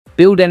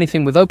Build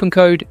anything with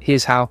OpenCode,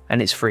 here's how,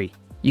 and it's free.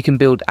 You can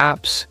build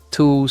apps,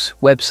 tools,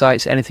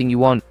 websites, anything you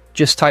want.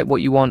 Just type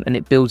what you want and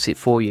it builds it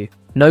for you.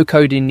 No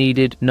coding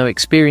needed, no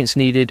experience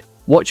needed.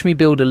 Watch me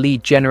build a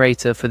lead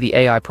generator for the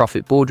AI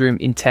Profit Boardroom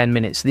in 10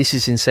 minutes. This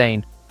is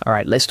insane. All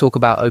right, let's talk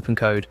about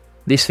OpenCode.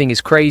 This thing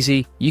is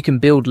crazy. You can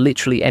build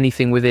literally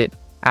anything with it.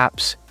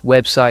 Apps,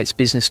 websites,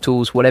 business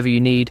tools, whatever you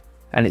need,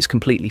 and it's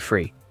completely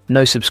free.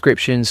 No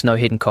subscriptions, no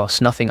hidden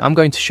costs, nothing. I'm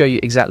going to show you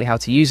exactly how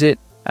to use it,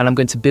 and I'm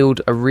going to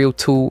build a real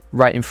tool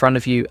right in front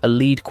of you, a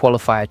lead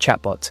qualifier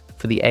chatbot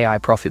for the AI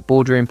Profit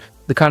Boardroom,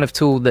 the kind of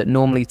tool that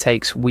normally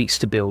takes weeks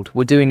to build.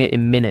 We're doing it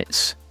in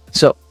minutes.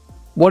 So,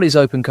 what is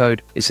OpenCode?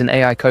 It's an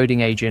AI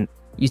coding agent.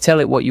 You tell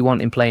it what you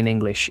want in plain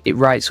English. It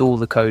writes all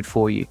the code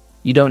for you.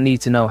 You don't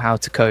need to know how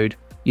to code.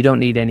 You don't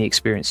need any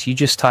experience. You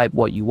just type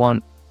what you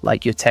want,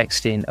 like you're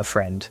texting a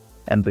friend,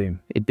 and boom,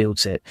 it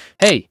builds it.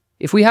 Hey,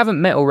 if we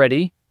haven't met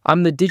already,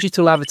 I'm the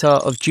digital avatar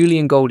of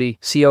Julian Goldie,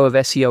 CEO of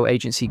SEO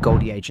agency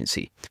Goldie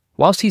Agency.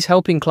 Whilst he's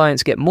helping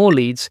clients get more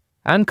leads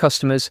and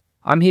customers,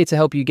 I'm here to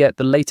help you get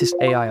the latest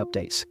AI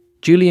updates.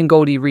 Julian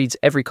Goldie reads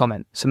every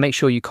comment, so make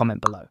sure you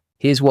comment below.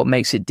 Here's what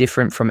makes it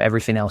different from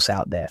everything else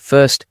out there.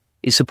 First,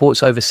 it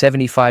supports over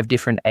 75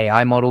 different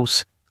AI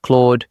models,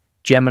 Claude,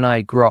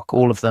 Gemini, Grok,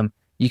 all of them.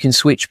 You can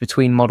switch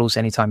between models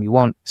anytime you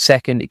want.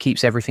 Second, it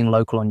keeps everything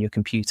local on your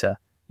computer.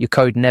 Your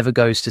code never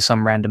goes to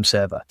some random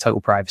server,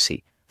 total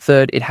privacy.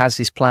 Third, it has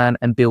this plan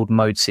and build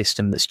mode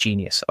system that's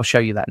genius. I'll show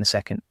you that in a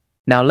second.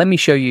 Now, let me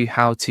show you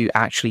how to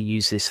actually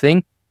use this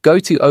thing. Go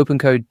to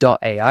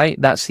opencode.ai.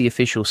 That's the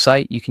official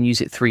site. You can use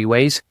it 3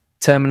 ways: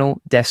 terminal,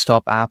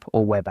 desktop app,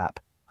 or web app.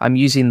 I'm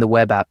using the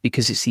web app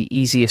because it's the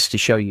easiest to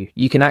show you.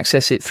 You can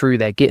access it through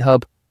their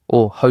GitHub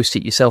or host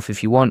it yourself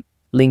if you want.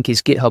 Link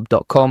is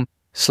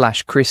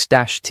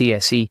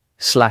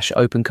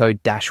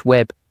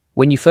github.com/chris-tse/opencode-web.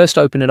 When you first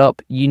open it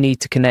up, you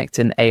need to connect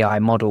an AI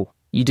model.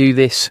 You do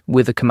this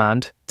with a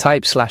command,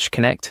 type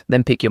 /connect,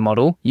 then pick your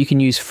model. You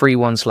can use free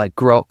ones like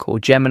Grok or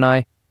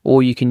Gemini,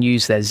 or you can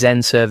use their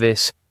Zen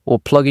service, or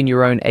plug in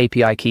your own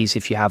API keys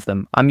if you have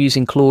them. I'm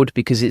using Claude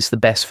because it's the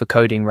best for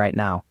coding right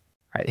now.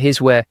 Right,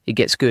 here's where it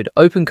gets good.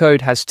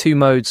 OpenCode has 2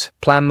 modes,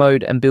 plan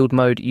mode and build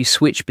mode. You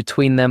switch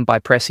between them by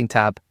pressing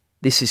tab.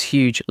 This is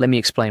huge. Let me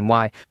explain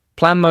why.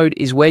 Plan mode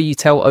is where you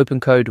tell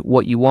OpenCode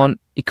what you want.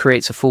 It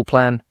creates a full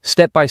plan,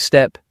 step by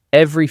step,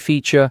 every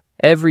feature,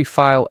 every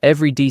file,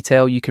 every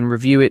detail. You can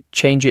review it,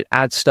 change it,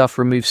 add stuff,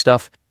 remove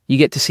stuff. You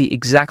get to see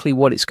exactly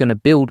what it's going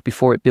to build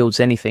before it builds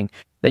anything.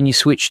 Then you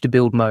switch to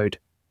build mode.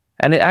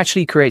 And it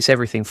actually creates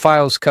everything,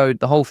 files, code,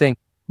 the whole thing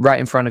right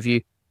in front of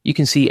you. You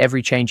can see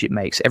every change it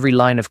makes, every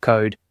line of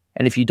code.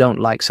 And if you don't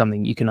like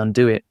something, you can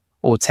undo it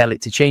or tell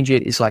it to change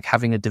it. It's like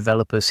having a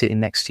developer sitting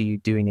next to you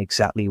doing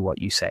exactly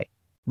what you say.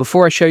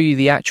 Before I show you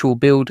the actual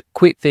build,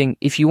 quick thing,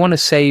 if you want to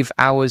save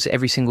hours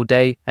every single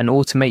day and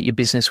automate your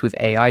business with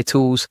AI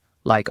tools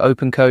like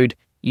OpenCode,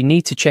 you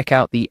need to check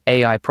out the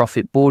AI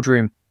Profit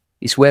Boardroom.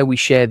 It's where we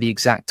share the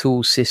exact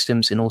tools,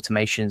 systems, and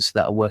automations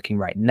that are working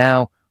right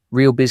now.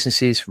 Real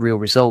businesses, real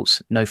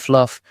results, no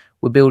fluff.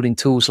 We're building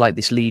tools like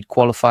this lead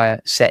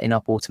qualifier, setting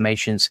up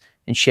automations,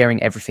 and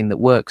sharing everything that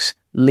works.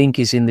 Link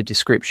is in the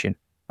description.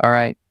 All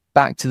right,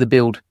 back to the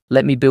build.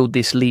 Let me build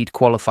this lead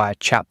qualifier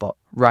chatbot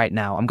right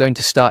now. I'm going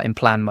to start in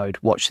plan mode.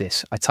 Watch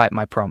this. I type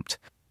my prompt.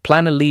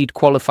 Plan a lead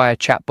qualifier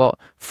chatbot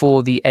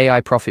for the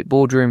AI Profit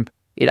Boardroom.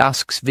 It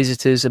asks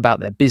visitors about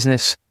their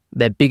business,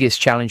 their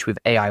biggest challenge with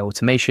AI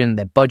automation,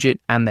 their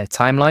budget, and their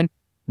timeline.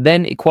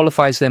 Then it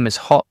qualifies them as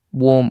hot,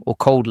 warm, or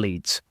cold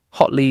leads.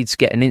 Hot leads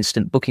get an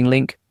instant booking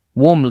link.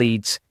 Warm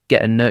leads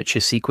get a nurture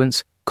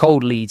sequence.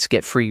 Cold leads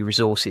get free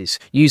resources.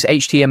 Use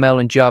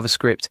HTML and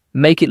JavaScript.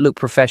 Make it look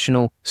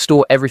professional.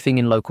 Store everything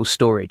in local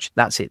storage.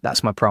 That's it.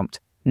 That's my prompt.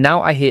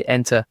 Now I hit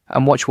enter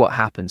and watch what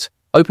happens.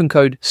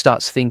 OpenCode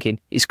starts thinking.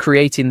 It's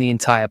creating the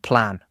entire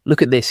plan.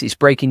 Look at this. It's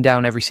breaking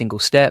down every single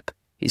step.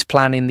 It's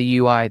planning the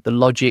UI, the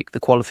logic, the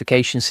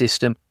qualification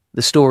system,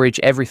 the storage,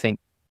 everything.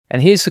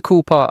 And here's the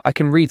cool part. I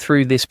can read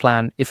through this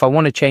plan. If I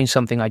want to change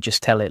something, I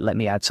just tell it, let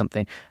me add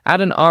something.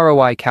 Add an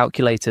ROI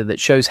calculator that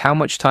shows how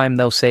much time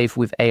they'll save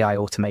with AI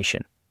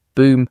automation.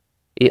 Boom.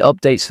 It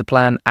updates the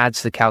plan,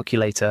 adds the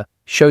calculator,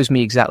 shows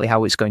me exactly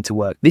how it's going to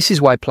work. This is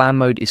why plan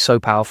mode is so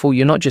powerful.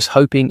 You're not just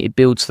hoping it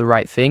builds the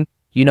right thing.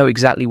 You know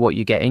exactly what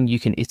you're getting. You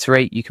can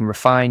iterate, you can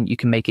refine, you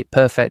can make it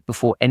perfect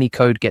before any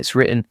code gets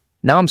written.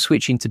 Now I'm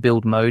switching to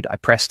build mode. I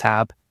press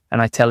tab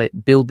and I tell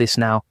it, build this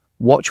now.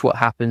 Watch what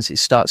happens. It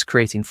starts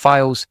creating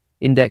files,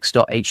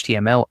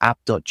 index.html,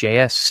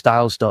 app.js,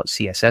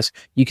 styles.css.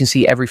 You can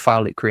see every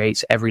file it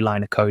creates, every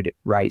line of code it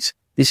writes.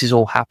 This is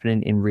all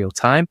happening in real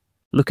time.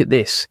 Look at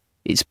this.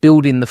 It's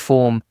building the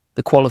form,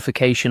 the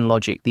qualification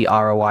logic, the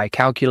ROI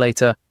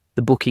calculator,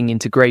 the booking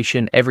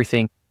integration,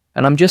 everything.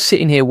 And I'm just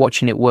sitting here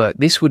watching it work.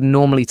 This would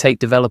normally take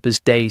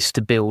developers days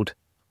to build.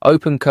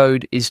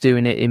 OpenCode is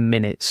doing it in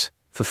minutes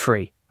for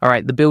free. All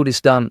right, the build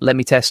is done. Let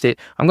me test it.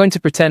 I'm going to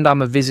pretend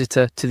I'm a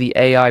visitor to the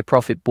AI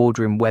Profit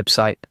Boardroom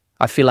website.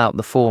 I fill out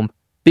the form.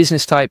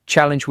 Business type,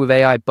 challenge with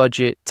AI,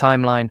 budget,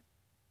 timeline.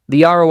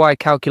 The ROI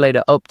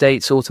calculator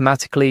updates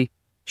automatically,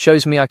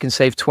 shows me I can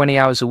save 20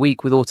 hours a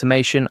week with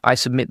automation. I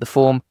submit the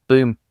form,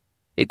 boom.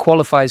 It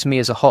qualifies me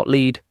as a hot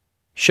lead,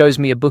 shows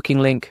me a booking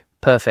link,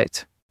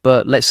 perfect.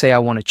 But let's say I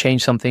want to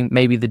change something,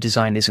 maybe the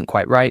design isn't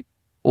quite right,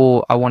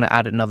 or I want to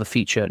add another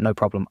feature, no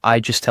problem. I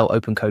just tell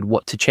OpenCode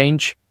what to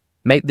change,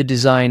 make the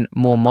design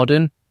more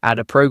modern, add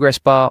a progress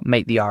bar,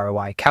 make the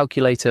ROI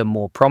calculator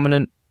more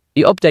prominent.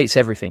 It updates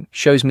everything,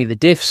 shows me the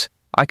diffs,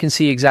 I can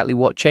see exactly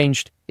what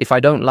changed. If I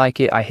don't like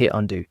it, I hit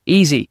undo.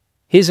 Easy.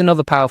 Here's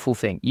another powerful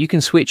thing. You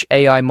can switch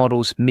AI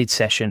models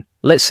mid-session.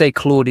 Let's say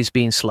Claude is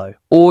being slow,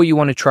 or you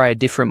want to try a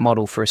different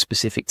model for a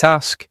specific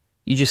task.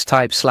 You just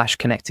type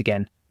 /connect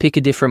again. Pick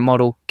a different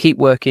model, keep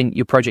working,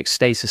 your project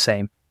stays the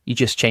same. You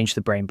just change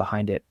the brain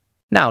behind it.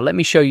 Now, let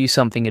me show you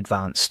something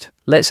advanced.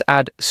 Let's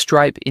add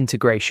Stripe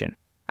integration.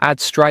 Add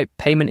Stripe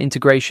payment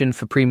integration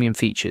for premium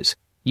features.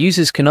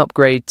 Users can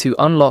upgrade to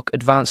unlock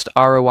advanced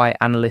ROI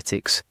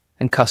analytics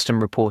and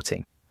custom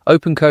reporting.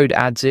 OpenCode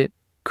adds it,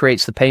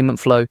 creates the payment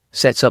flow,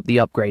 sets up the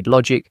upgrade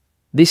logic.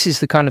 This is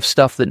the kind of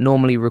stuff that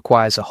normally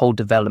requires a whole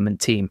development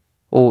team.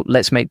 Or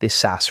let's make this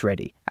SaaS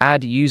ready.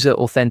 Add user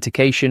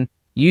authentication.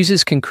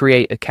 Users can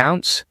create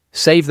accounts,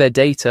 save their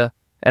data,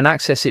 and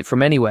access it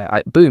from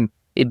anywhere. Boom,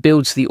 it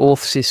builds the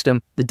Auth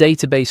system, the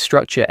database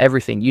structure,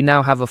 everything. You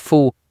now have a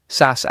full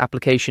SaaS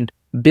application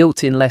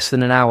built in less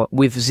than an hour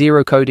with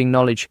zero coding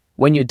knowledge.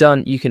 When you're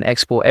done, you can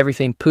export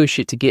everything, push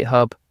it to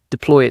GitHub,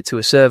 deploy it to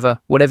a server,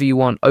 whatever you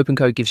want.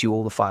 OpenCode gives you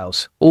all the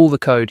files, all the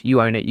code,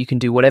 you own it, you can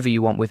do whatever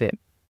you want with it.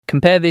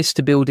 Compare this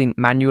to building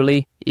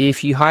manually.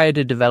 If you hired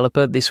a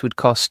developer, this would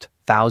cost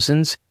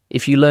thousands.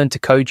 If you learned to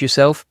code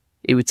yourself,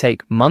 it would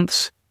take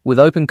months. With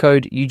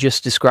OpenCode, you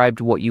just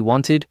described what you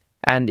wanted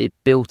and it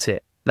built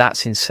it.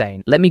 That's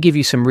insane. Let me give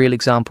you some real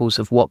examples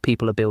of what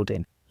people are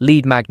building.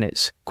 Lead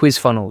magnets, quiz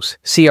funnels,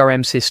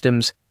 CRM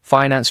systems,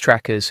 finance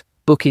trackers,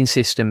 booking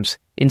systems,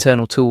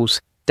 internal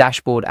tools,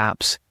 dashboard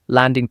apps,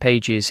 landing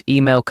pages,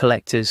 email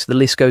collectors, the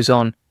list goes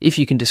on. If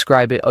you can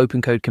describe it,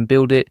 OpenCode can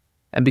build it.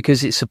 And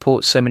because it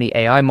supports so many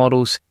AI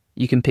models,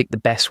 you can pick the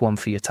best one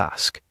for your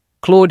task.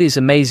 Claude is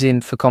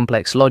amazing for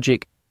complex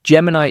logic.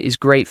 Gemini is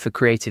great for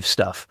creative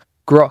stuff.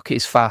 Grok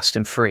is fast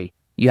and free.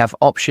 You have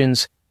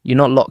options. You're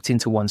not locked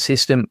into one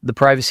system. The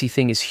privacy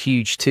thing is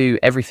huge too.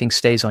 Everything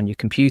stays on your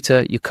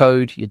computer, your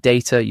code, your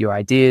data, your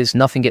ideas.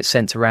 Nothing gets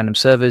sent to random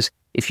servers.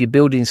 If you're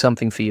building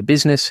something for your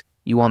business,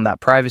 you want that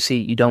privacy.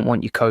 You don't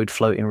want your code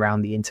floating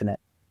around the internet.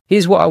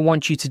 Here's what I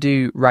want you to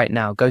do right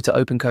now. Go to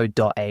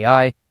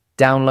opencode.ai,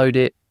 download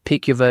it,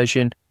 pick your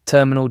version,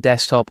 terminal,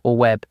 desktop, or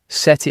web.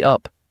 Set it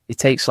up. It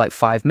takes like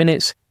 5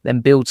 minutes. Then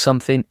build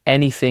something,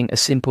 anything, a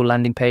simple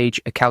landing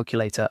page, a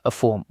calculator, a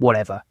form,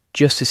 whatever,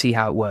 just to see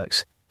how it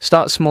works.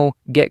 Start small,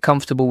 get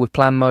comfortable with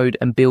plan mode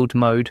and build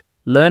mode.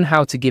 Learn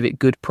how to give it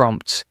good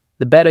prompts.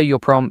 The better your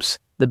prompts,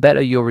 the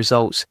better your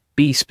results.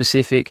 Be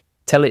specific.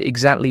 Tell it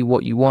exactly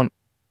what you want,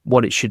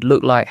 what it should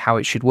look like, how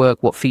it should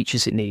work, what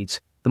features it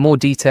needs. The more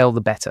detail,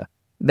 the better.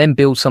 Then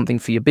build something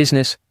for your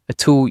business, a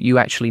tool you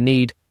actually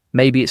need.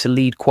 Maybe it's a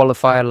lead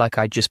qualifier like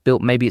I just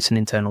built. Maybe it's an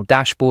internal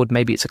dashboard.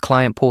 Maybe it's a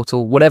client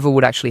portal. Whatever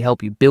would actually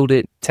help you build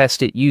it,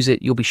 test it, use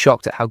it. You'll be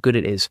shocked at how good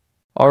it is.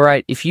 All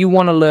right, if you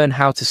want to learn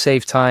how to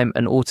save time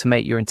and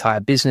automate your entire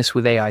business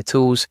with AI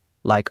tools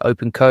like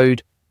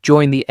OpenCode,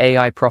 join the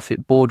AI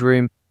Profit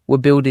Boardroom. We're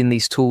building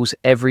these tools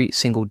every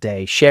single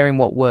day, sharing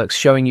what works,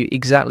 showing you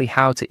exactly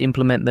how to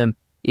implement them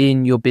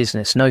in your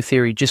business. No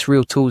theory, just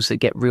real tools that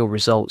get real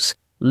results.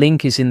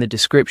 Link is in the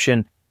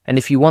description. And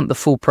if you want the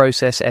full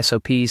process,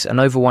 SOPs, and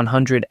over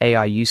 100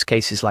 AI use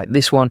cases like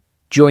this one,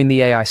 join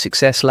the AI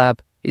Success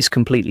Lab. It's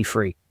completely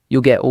free.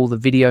 You'll get all the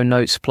video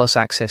notes plus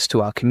access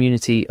to our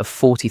community of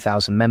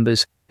 40,000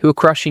 members who are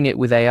crushing it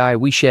with AI.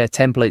 We share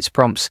templates,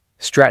 prompts,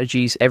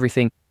 strategies,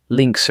 everything.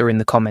 Links are in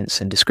the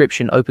comments and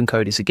description.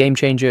 OpenCode is a game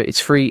changer. It's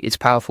free, it's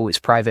powerful, it's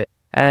private,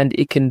 and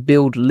it can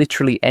build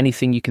literally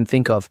anything you can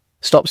think of.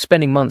 Stop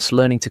spending months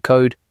learning to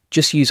code.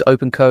 Just use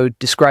OpenCode,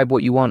 describe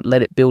what you want,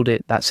 let it build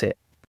it. That's it.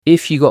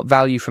 If you got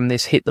value from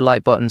this, hit the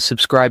like button,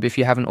 subscribe if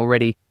you haven't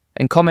already,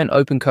 and comment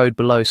OpenCode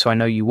below so I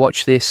know you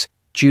watch this.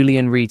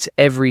 Julian reads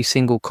every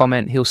single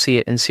comment. He'll see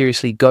it, and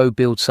seriously, go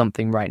build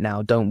something right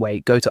now. Don't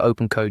wait. Go to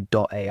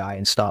opencode.ai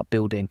and start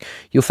building.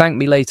 You'll thank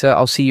me later.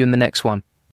 I'll see you in the next one.